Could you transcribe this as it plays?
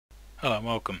Hello and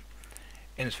welcome.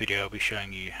 In this video I'll be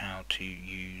showing you how to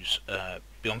use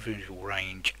beyond visual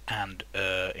range and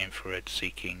infrared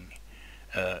seeking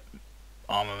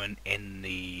armament in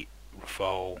the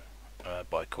Rafale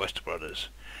by Cuesta Brothers.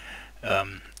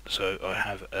 So I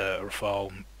have a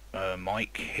Rafale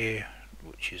mic here,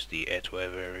 which is the air-to-air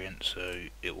variant, so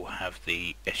it will have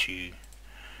the SU-33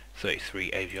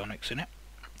 avionics in it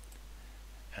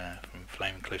from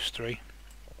Flaming Cliffs 3,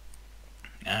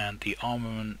 and the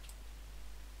armament,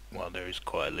 well, there is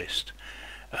quite a list.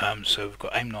 So we've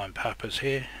got AIM-9 Papas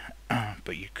here,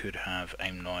 but you could have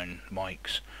AIM-9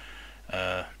 mics,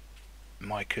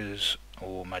 Micas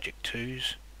or Magic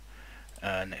 2s.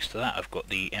 Next to that I've got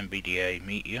the MBDA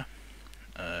Meteor.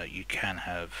 You can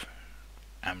have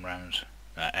AMRAMs,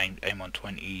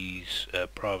 AIM-120s,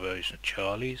 Bravos and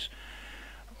Charlies,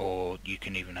 or you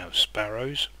can even have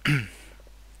Sparrows.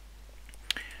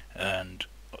 And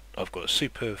I've got a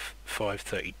Super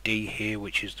 530D here,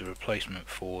 which is the replacement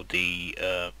for the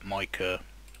mica,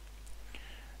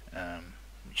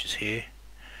 which is here.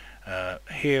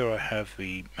 Here I have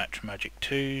the Magic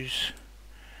 2s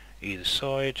either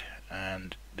side,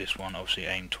 and this one obviously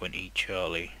AIM-20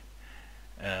 Charlie,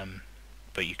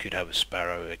 but you could have a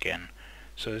Sparrow again.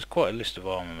 So there's quite a list of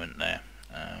armament there,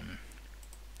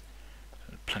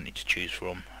 plenty to choose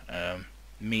from.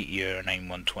 Meteor and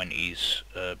AIM-120s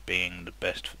being the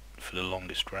best for the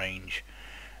longest range,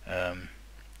 and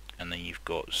then you've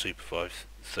got Super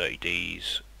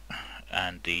 530Ds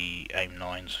and the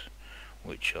AIM-9s,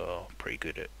 which are pretty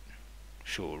good at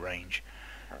short range.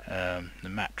 The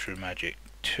Magic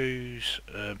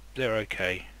 2s, they're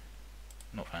okay,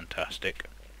 not fantastic,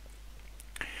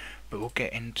 but we'll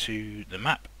get into the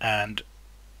map. And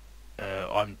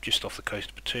I'm just off the coast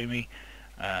of Batumi,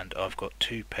 and I've got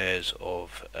two pairs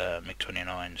of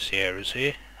MiG-29 Sierras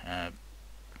here,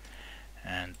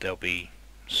 and they'll be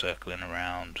circling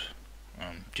around,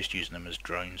 just using them as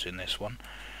drones in this one.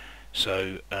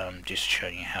 So just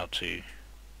showing you how to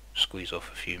squeeze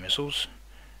off a few missiles,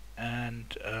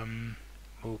 and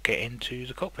we'll get into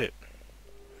the cockpit.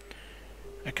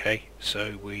 Okay,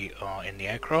 so we are in the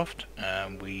aircraft,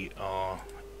 we are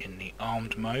in the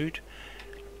armed mode.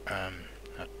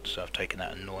 So I've taken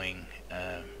that annoying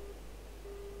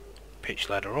pitch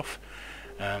ladder off,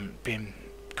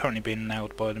 currently being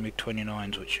nailed by the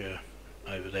MiG-29s, which are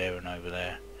over there and over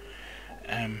there.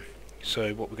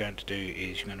 So what we're going to do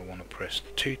is you're going to want to press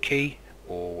the 2 key,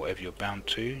 or whatever you're bound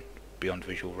to, beyond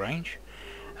visual range.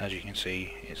 As you can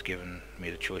see, it's given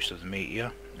me the choice of the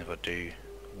Meteor. If I do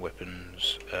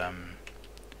weapons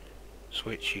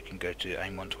switch, you can go to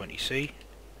AIM-120C,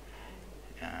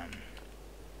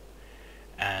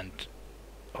 and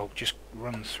I'll just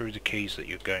run through the keys that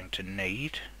you're going to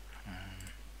need.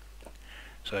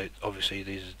 So obviously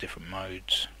these are different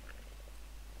modes.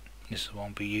 This is the one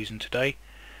I'll be using today,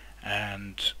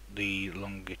 and the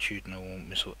longitudinal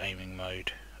missile aiming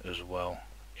mode as well,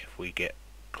 if we get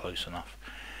close enough.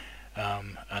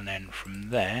 And then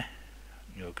from there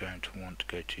you're going to want to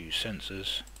go to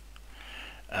sensors.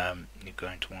 You're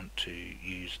going to want to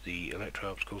use the Electro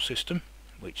Optical system,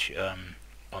 which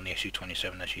on the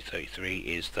SU-27 and SU-33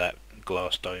 is that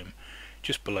glass dome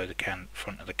just below the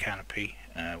front of the canopy,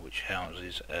 which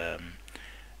houses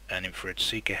an infrared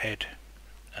seeker head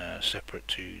separate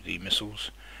to the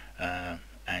missiles,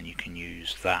 and you can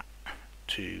use that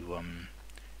to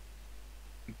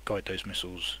guide those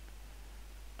missiles,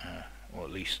 or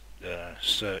at least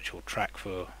search or track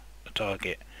for a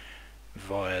target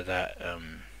via that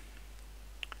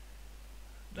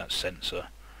that sensor.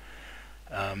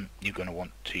 You're going to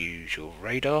want to use your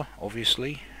radar,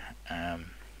 obviously, and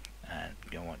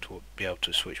you're going to want to be able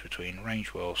to switch between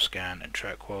range while scan and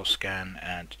track while scan,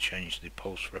 and to change the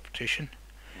pulse repetition.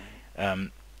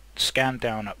 Scan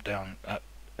down, up, down, up,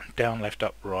 down, left,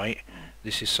 up, right.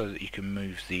 This is so that you can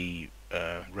move the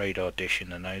radar dish in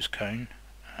the nose cone.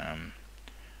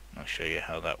 I'll show you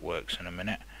how that works in a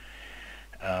minute.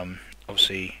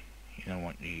 Obviously you're going to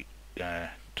want the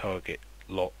target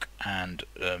lock, and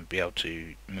be able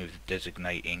to move the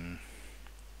designating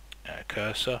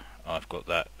cursor. I've got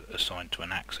that assigned to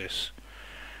an axis.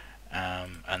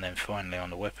 And then finally on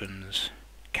the weapons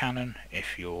cannon,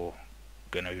 if you're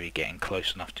going to be getting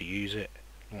close enough to use it,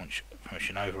 launch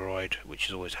permission override, which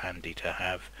is always handy to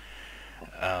have,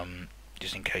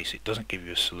 just in case it doesn't give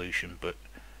you a solution, but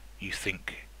you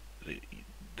think that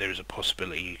there is a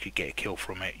possibility you could get a kill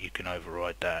from it. You can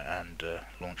override that and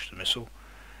launch the missile,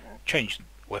 change the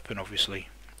weapon obviously,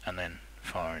 and then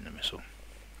fire in the missile.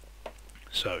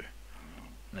 So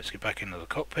let's get back into the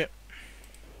cockpit.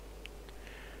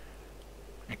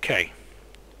 Okay,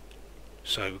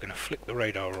 so we're going to flick the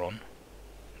radar on,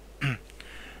 and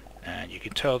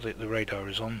can tell that the radar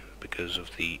is on because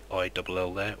of the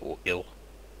ILL there, or IL.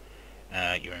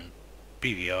 You're in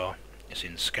BVR, it's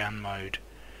in scan mode,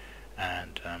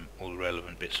 and all the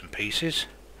relevant bits and pieces.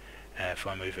 If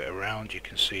I move it around, you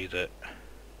can see that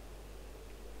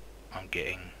I'm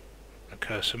getting a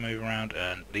cursor move around,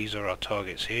 and these are our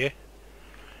targets here.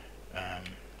 I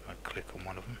click on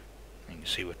one of them, and you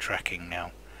can see we're tracking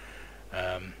now.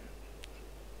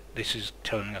 This is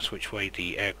telling us which way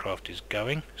the aircraft is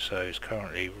going, so it's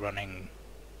currently running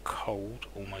cold,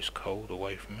 almost cold,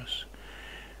 away from us.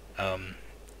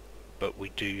 But we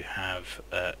do have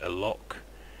a lock,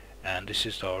 and this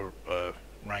is our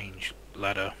range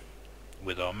ladder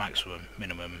with our maximum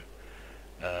minimum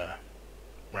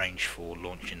range for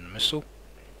launching the missile.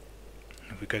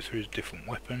 If we go through the different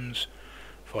weapons,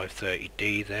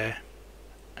 530D there,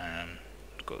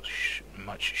 it's got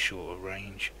much shorter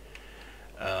range,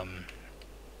 and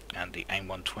the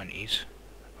AIM-120s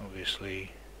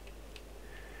obviously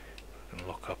can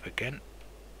lock up again.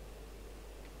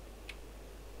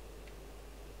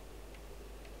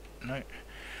 No.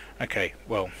 Okay,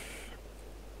 well,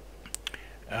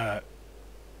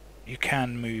 you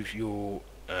can move your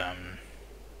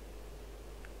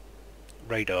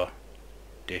radar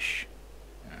dish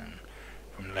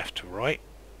from left to right,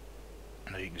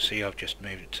 and as you can see I've just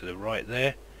moved it to the right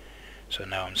there, so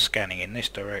now I'm scanning in this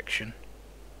direction,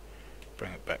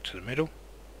 bring it back to the middle,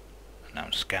 and now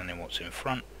I'm scanning what's in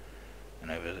front,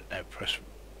 and over press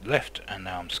left, and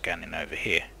now I'm scanning over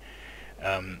here.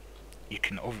 You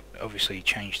can obviously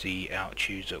change the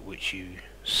altitudes at which you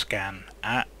scan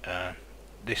at.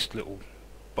 This little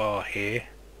bar here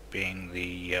being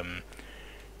the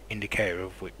indicator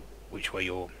of which way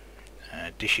your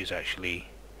dish is actually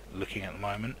looking at the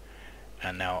moment,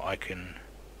 and now I can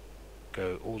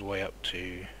go all the way up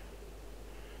to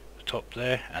the top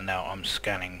there, and now I'm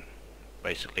scanning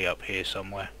basically up here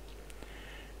somewhere.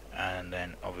 And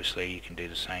then obviously you can do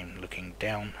the same looking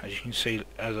down. As you can see,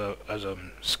 as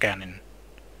I'm scanning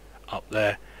up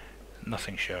there,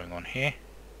 nothing showing on here.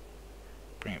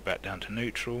 Bring it back down to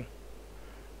neutral,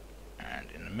 and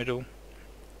in the middle,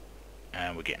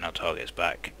 and we're getting our targets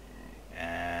back,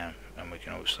 and we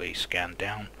can obviously scan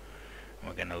down, and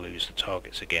we're going to lose the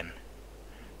targets again.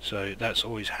 So that's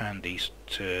always handy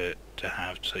to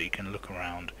have, so you can look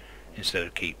around instead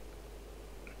of keep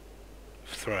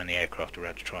throwing the aircraft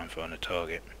around to try and find a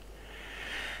target.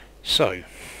 So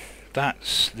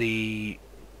that's the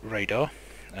radar.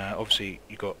 Obviously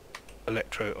you've got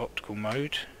Electro Optical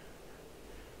mode,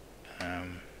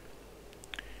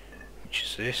 which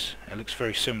is this. It looks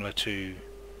very similar to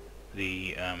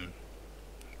the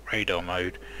radar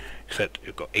mode, except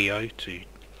you've got EO to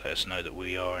let us know that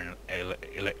we are in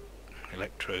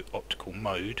Electro Optical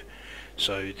mode.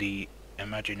 So the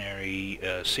imaginary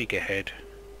seeker head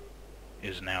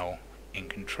is now in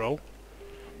control.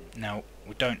 Now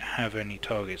we don't have any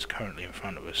targets currently in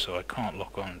front of us, so I can't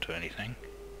lock on to anything,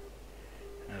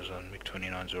 as our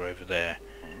MiG-29s are over there.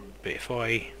 But if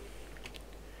I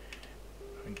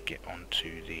get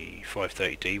onto the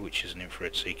 530D, which is an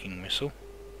infrared seeking missile,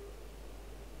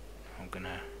 I'm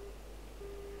gonna,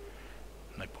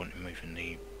 no point in moving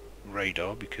the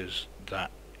radar because that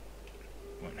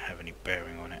won't have any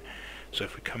bearing on it. So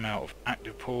if we come out of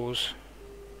active pause,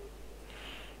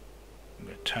 I'm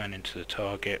going to turn into the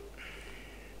target,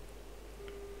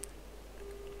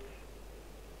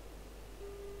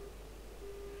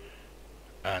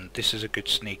 and this is a good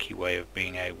sneaky way of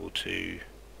being able to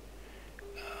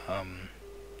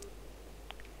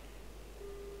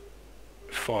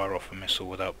fire off a missile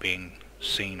without being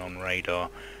seen on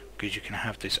radar, because you can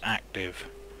have this active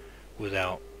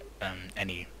without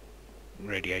any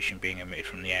radiation being emitted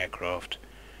from the aircraft,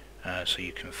 so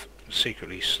you can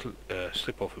secretly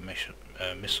slip off a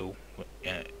missile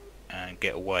and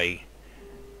get away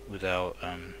without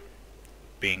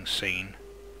being seen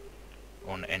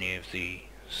on any of the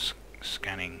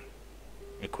scanning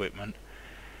equipment.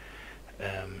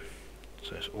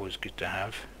 So it's always good to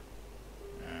have.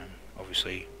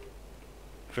 Obviously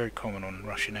very common on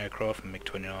Russian aircraft,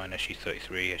 MiG-29,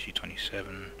 Su-33,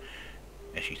 Su-27,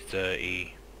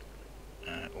 Su-30,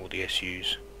 all the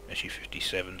SUs,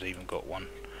 Su-57's even got one.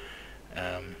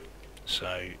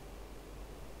 So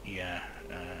yeah,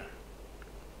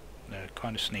 they're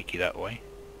kind of sneaky that way.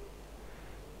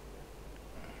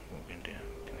 What we're going to do,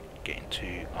 we're going to get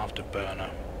into afterburner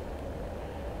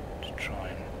to try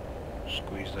and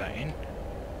squeeze that in.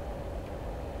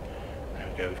 There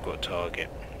we go, we've got a target.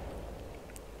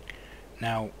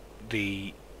 Now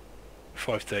the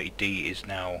 530D is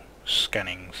now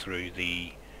scanning through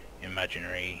the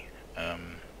imaginary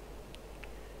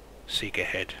Seeker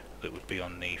head that would be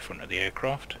on the front of the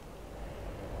aircraft.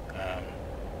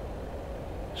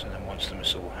 So then once the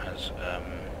missile has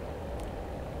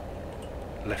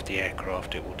left the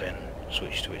aircraft, it will then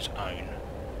switch to its own,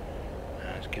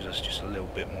 and it gives us just a little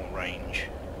bit more range.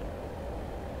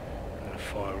 I'm going to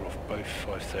fire off both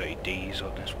 530Ds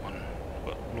on this one. I've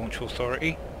got launch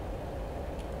authority.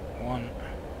 1,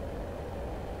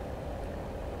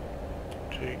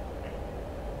 2.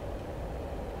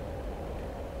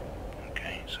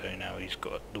 Okay, so now he's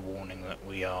got the warning that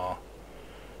we are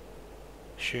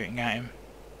shooting at him.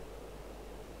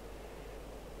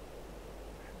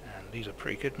 And these are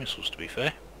pretty good missiles, to be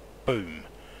fair. Boom!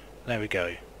 There we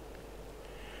go.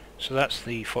 So that's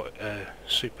the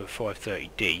Super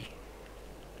 530D.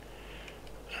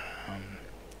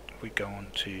 If we go on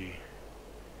to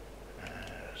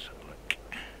let's have a look.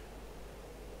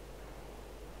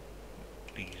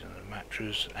 These are the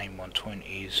Matras, AIM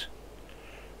 120s,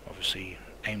 obviously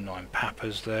AIM 9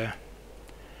 Papas there.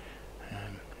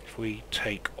 If we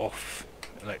take off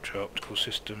Electro Optical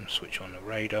system, switch on the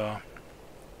radar,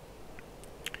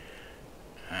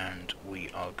 and we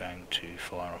are going to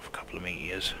fire off a couple of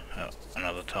meteors at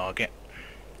another target.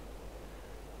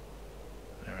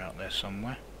 They're out there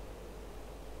somewhere.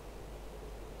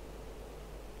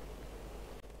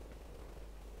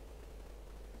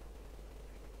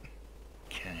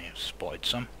 Okay, I've spotted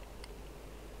some.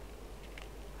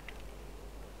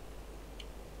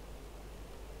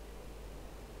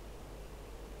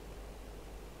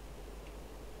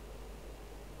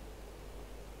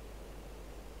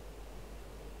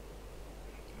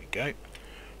 Go,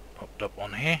 popped up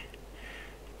on here.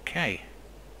 Okay,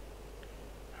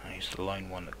 he's the lone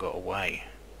one that got away.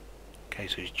 Okay,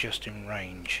 so he's just in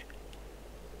range.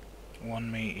 1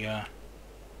 meteor,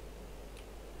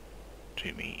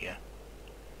 2 meteor.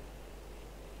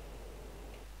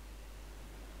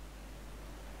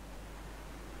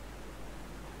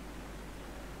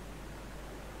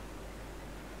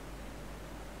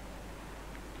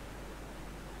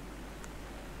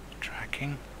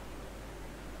 Tracking.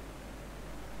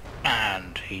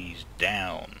 And he's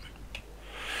down.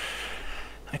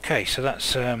 Okay, so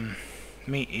that's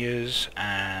meteors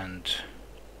and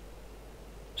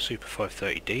Super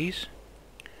 530Ds.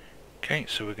 Okay,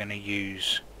 so we're going to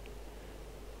use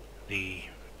the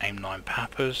AIM 9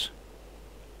 Papas.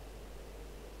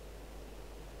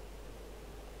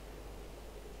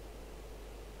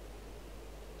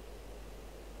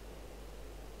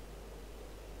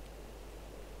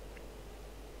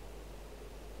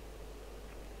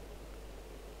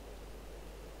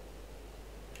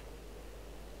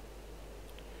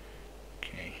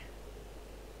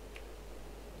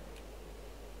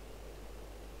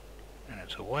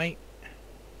 Away.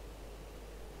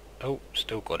 Oh,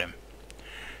 still got him.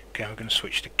 Okay, we're going to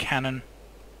switch to cannon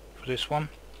for this one.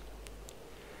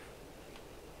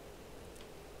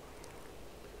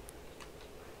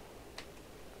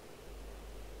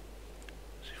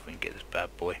 See if we can get this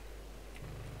bad boy.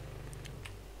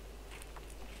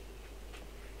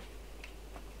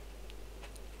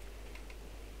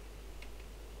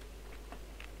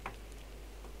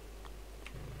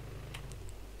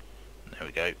 There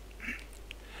we go.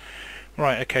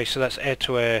 Right, okay, so that's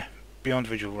air-to-air, beyond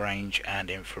visual range and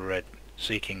infrared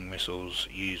seeking missiles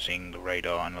using the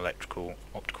radar and electrical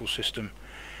optical system.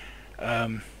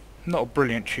 Not a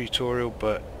brilliant tutorial,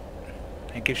 but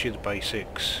it gives you the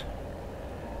basics.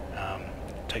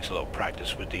 It takes a lot of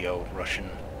practice with the old Russian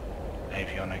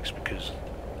avionics because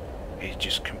it's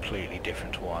just completely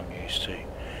different to what I'm used to.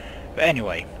 But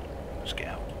anyway, let's get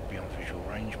out beyond visual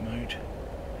range mode.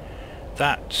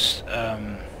 That's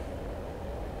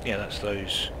yeah, that's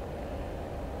those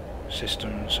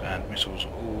systems and missiles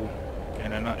all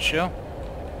in a nutshell.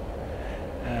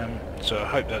 So I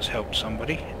hope that's helped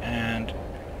somebody, and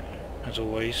as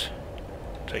always,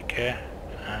 take care,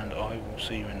 and I will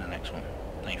see you in the next one.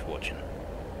 Thanks for watching.